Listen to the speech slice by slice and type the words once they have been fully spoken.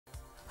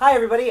Hi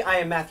everybody, I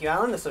am Matthew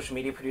Allen, the social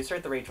media producer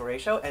at The Rachael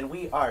Show, and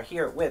we are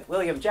here with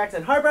William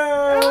Jackson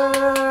Harper!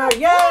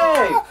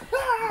 Yay!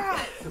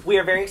 We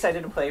are very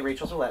excited to play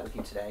Rachael's Roulette with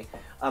you today.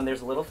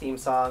 There's a little theme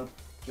song.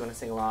 If you want to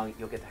sing along,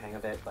 you'll get the hang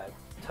of it, but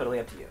totally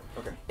up to you.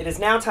 Okay. It is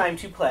now time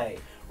to play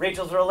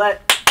Rachael's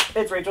Roulette.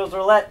 It's Rachael's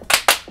Roulette.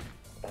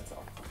 That's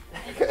all.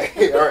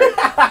 Okay,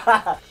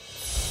 alright.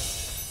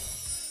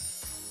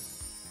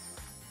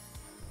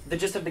 The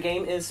gist of the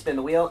game is spin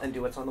the wheel and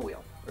do what's on the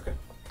wheel. Okay.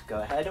 Go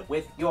ahead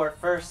with your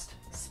first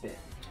spin.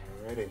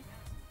 Alrighty.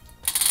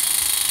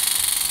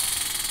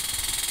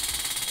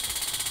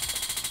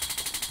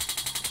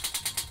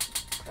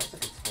 That's a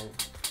good spin.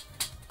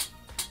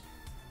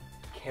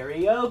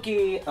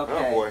 Karaoke. Okay.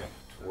 Oh boy.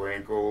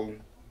 Twinkle,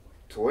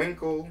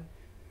 twinkle,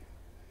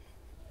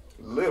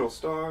 little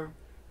star,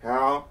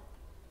 how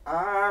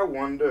I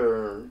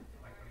wonder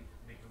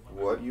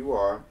what you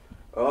are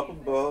up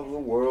above the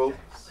world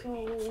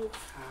so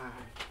high,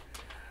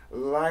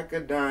 like a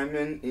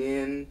diamond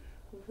in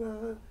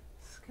the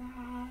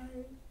sky.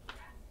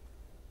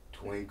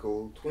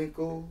 Twinkle,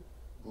 twinkle,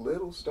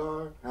 little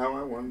star, how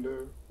I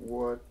wonder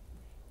what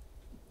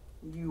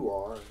you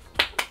are.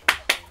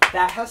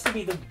 That has to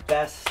be the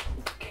best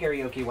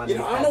karaoke one. You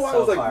know, we've I had don't know why so I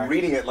was like far.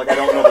 reading it like I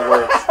don't know the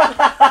words.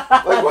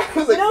 Like, why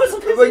was like, No, it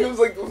was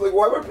like,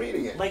 why am I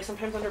reading it? Like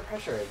sometimes under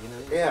pressure, you know.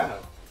 Yeah.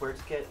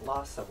 Words get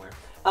lost somewhere.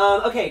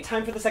 Okay,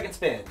 time for the second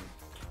spin.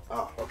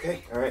 Oh,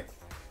 okay, all right.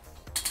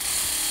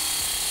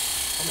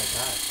 Oh my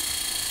god.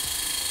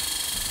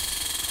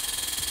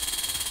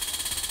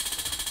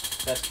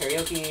 Best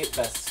karaoke,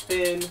 best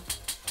spin.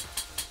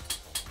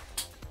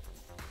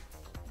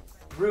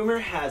 Rumor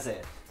has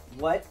it,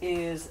 what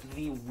is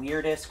the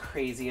weirdest,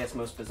 craziest,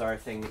 most bizarre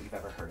thing that you've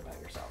ever heard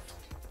about yourself?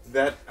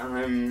 That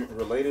I'm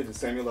related to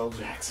Samuel L.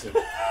 Jackson.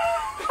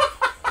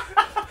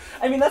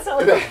 I mean, that's not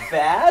like a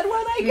bad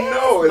one, I guess.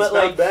 No, it's but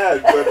not like...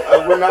 bad,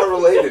 but we're not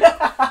related.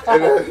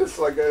 And it's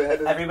like I had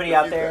to Everybody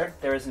out there,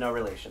 there is no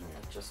relation there.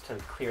 Just to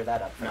clear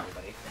that up for No.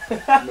 everybody.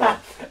 No.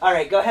 All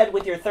right, go ahead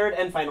with your third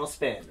and final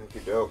spin. Okey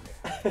doke.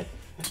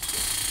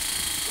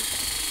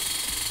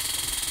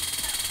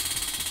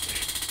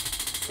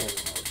 Samuel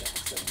L.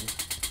 Jackson.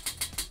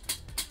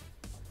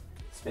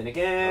 Spin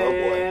again. Oh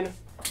boy.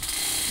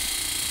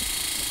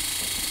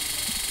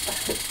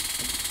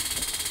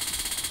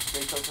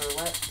 Rachael's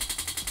Roulette.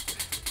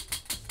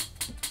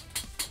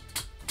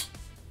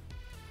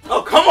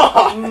 Oh, come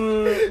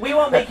on! We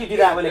won't make you do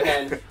that one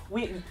again.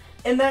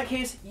 In that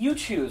case, you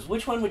choose.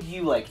 Which one would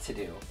you like to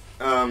do?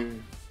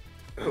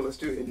 Let's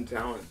do hidden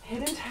talent.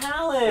 Hidden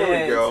talent.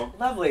 There we go.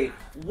 Lovely.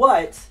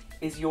 What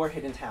is your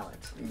hidden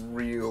talent?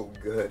 Real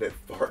good at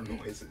fart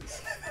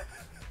noises.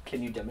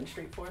 Can you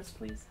demonstrate for us,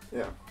 please?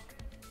 Yeah.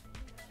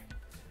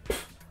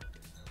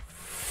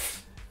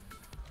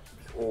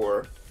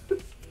 Or...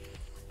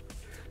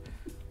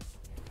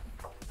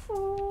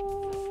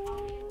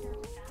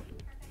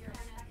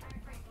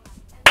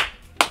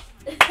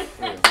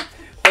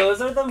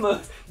 Those are the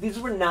most... These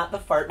were not the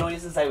fart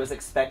noises I was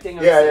expecting.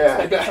 I was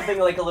expecting something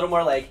like a little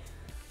more like...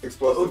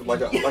 explosive,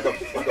 like a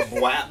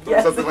blap or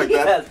Yes, something like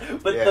that.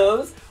 Yes. But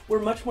those were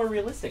much more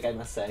realistic, I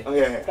must say. Oh,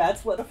 yeah.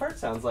 That's what a fart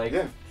sounds like.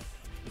 Yeah.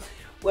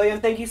 William,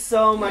 thank you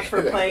so much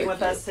for playing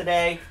with us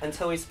today.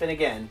 Until we spin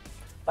again.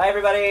 Bye,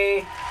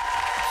 everybody.